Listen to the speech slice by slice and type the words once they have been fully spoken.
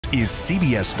is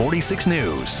CBS 46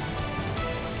 News.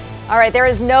 All right, there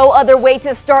is no other way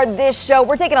to start this show.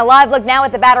 We're taking a live look now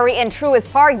at the Battery in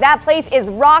Truist Park. That place is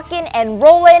rocking and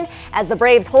rolling as the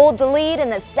Braves hold the lead in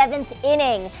the 7th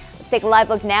inning. Let's take a live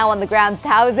look now on the ground.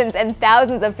 Thousands and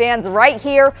thousands of fans right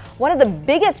here. One of the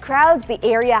biggest crowds the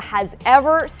area has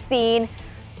ever seen.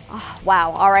 Oh,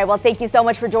 wow. All right. Well, thank you so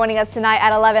much for joining us tonight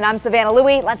at 11. I'm Savannah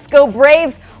Louie. Let's go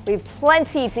Braves. We have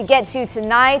plenty to get to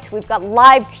tonight. We've got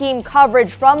live team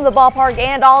coverage from the ballpark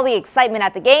and all the excitement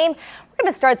at the game. We're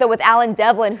going to start, though, with Alan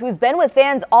Devlin, who's been with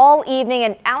fans all evening.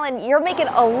 And, Alan, you're making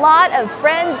a lot of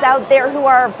friends out there who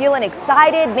are feeling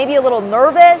excited, maybe a little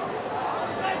nervous.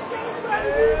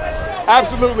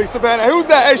 Absolutely, Savannah. Who's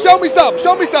that? Hey, show me something.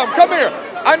 Show me something. Come here.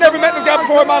 I never met this guy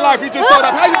before in my life. He just showed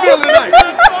up. How you feeling tonight?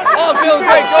 Oh, I'm feeling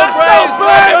great. Go Braves.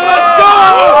 Let's go.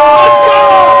 Let's go.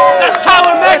 That's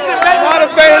Tyler Maxson, baby. A lot of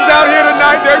fans out here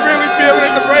tonight. They're really feeling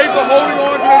it. The Braves are holding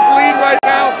on to this lead right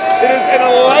now. It is an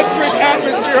electric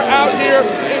atmosphere out here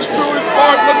in Truist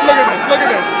Park. Look at this. Look at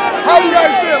this. How you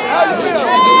guys feeling? How you feeling?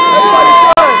 Everybody's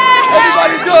good.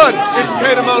 Everybody's good. It's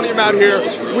pandemonium out here.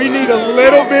 We need a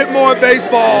little bit more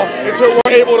baseball until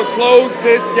we're able to close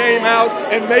this game out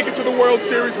and make it to the World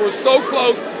Series. We're so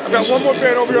close. I've got one more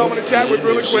fan over here I'm going to chat with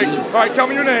really quick. All right, tell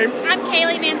me your name. I'm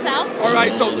Kaylee Mansell. All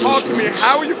right, so talk to me.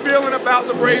 How are you feeling about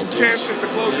the Braves' chances to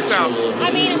close this out?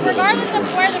 I mean, regardless of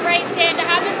where the Braves stand, to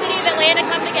have the city of Atlanta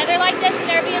come together like this and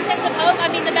there be a sense of hope, I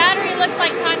mean, the Battery looks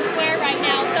like Times Square right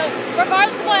now. So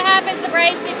regardless of what happens, the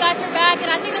Braves, they've got your back,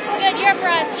 and I think this is a good year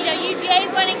for us. You know, UGA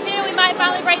is winning too. We might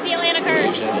finally break the Atlanta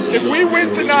curse. If we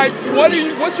win tonight,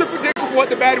 what's your prediction for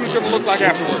what the Battery is going to look like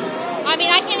afterwards? I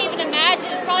mean, I can't even imagine.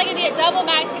 It's probably going to be a double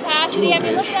max capacity. I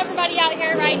mean, look at everybody out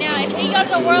here right now. If we go to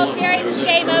the World Series, it's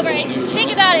game over. And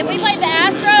think about it. If we play the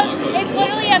Astros, it's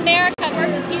literally America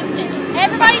versus Houston.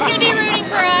 Everybody's going to be rooting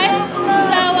for us.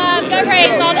 So, go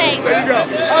Braves all day. There you go.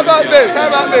 How about this? How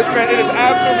about this, man? It is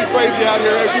absolutely crazy out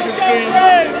here, as you can see.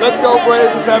 Let's go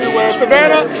Braves. It's everywhere.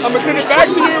 Savannah, I'm going to send it back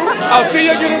to you. I'll see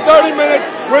you again in 30 minutes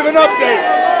with an update.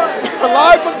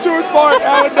 Live from Truist Park,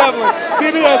 Alan Devlin,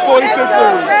 CBS 46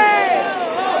 News.